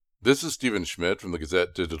This is Stephen Schmidt from the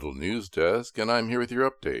Gazette Digital News Desk, and I'm here with your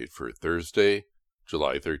update for Thursday,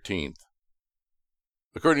 July 13th.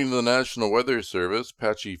 According to the National Weather Service,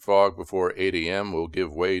 patchy fog before 8 a.m. will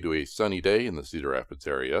give way to a sunny day in the Cedar Rapids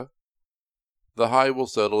area. The high will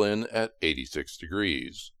settle in at 86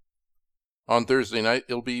 degrees. On Thursday night,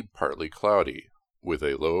 it'll be partly cloudy, with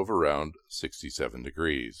a low of around 67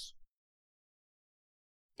 degrees.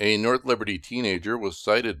 A North Liberty teenager was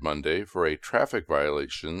cited Monday for a traffic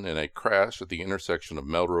violation in a crash at the intersection of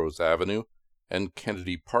Melrose Avenue and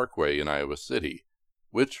Kennedy Parkway in Iowa City,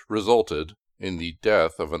 which resulted in the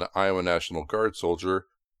death of an Iowa National Guard soldier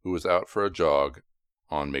who was out for a jog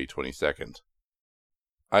on May 22nd.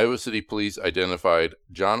 Iowa City Police identified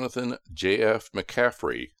Jonathan J.F.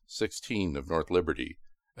 McCaffrey, 16, of North Liberty,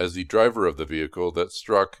 as the driver of the vehicle that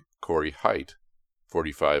struck Corey Height,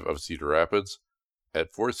 45, of Cedar Rapids,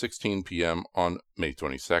 at 4:16 p.m. on May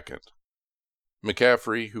 22nd.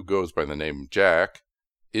 McCaffrey, who goes by the name Jack,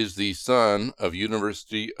 is the son of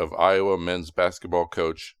University of Iowa men's basketball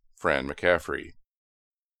coach Fran McCaffrey.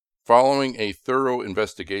 Following a thorough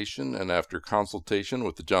investigation and after consultation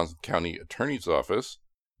with the Johnson County Attorney's Office,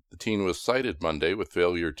 the teen was cited Monday with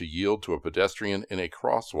failure to yield to a pedestrian in a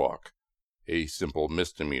crosswalk, a simple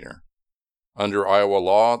misdemeanor. Under Iowa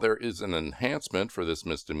law, there is an enhancement for this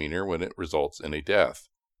misdemeanor when it results in a death,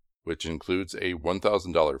 which includes a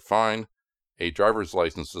 $1,000 fine, a driver's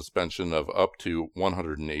license suspension of up to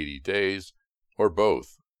 180 days, or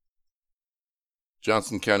both.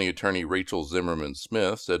 Johnson County Attorney Rachel Zimmerman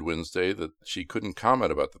Smith said Wednesday that she couldn't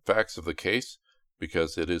comment about the facts of the case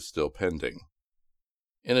because it is still pending.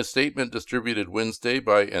 In a statement distributed Wednesday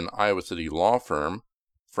by an Iowa City law firm,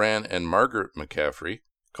 Fran and Margaret McCaffrey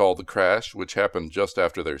called the crash, which happened just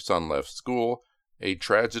after their son left school, a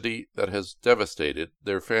tragedy that has devastated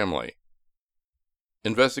their family.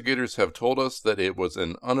 Investigators have told us that it was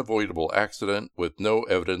an unavoidable accident with no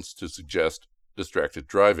evidence to suggest distracted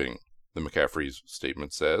driving, the McCaffrey's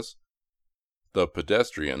statement says. The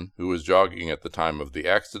pedestrian, who was jogging at the time of the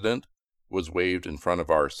accident, was waved in front of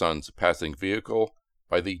our son's passing vehicle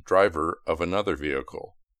by the driver of another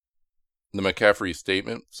vehicle. The McCaffrey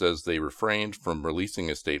statement says they refrained from releasing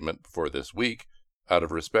a statement before this week out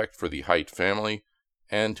of respect for the Height family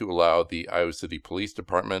and to allow the Iowa City Police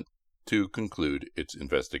Department to conclude its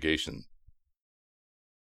investigation.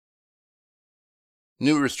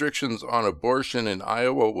 New restrictions on abortion in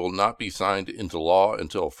Iowa will not be signed into law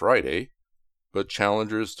until Friday, but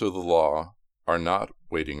challengers to the law are not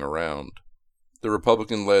waiting around. The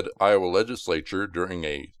Republican-led Iowa legislature during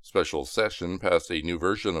a special session passed a new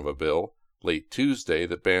version of a bill late Tuesday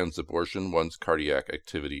that bans abortion once cardiac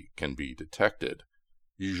activity can be detected,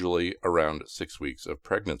 usually around 6 weeks of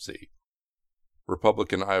pregnancy.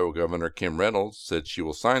 Republican Iowa Governor Kim Reynolds said she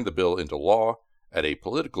will sign the bill into law at a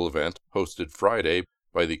political event hosted Friday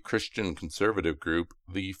by the Christian conservative group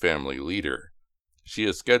The Family Leader. She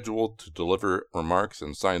is scheduled to deliver remarks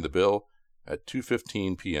and sign the bill at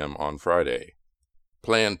 2:15 p.m. on Friday.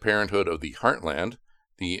 Planned Parenthood of the Heartland,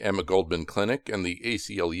 the Emma Goldman Clinic, and the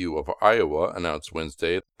ACLU of Iowa announced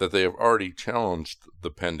Wednesday that they have already challenged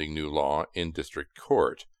the pending new law in district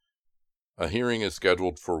court. A hearing is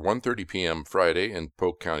scheduled for 1:30 p.m. Friday in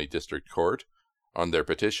Polk County District Court on their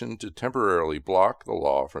petition to temporarily block the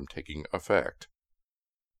law from taking effect.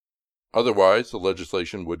 Otherwise, the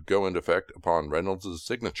legislation would go into effect upon Reynolds'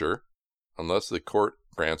 signature unless the court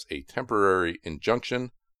grants a temporary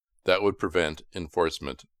injunction that would prevent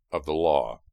enforcement of the law.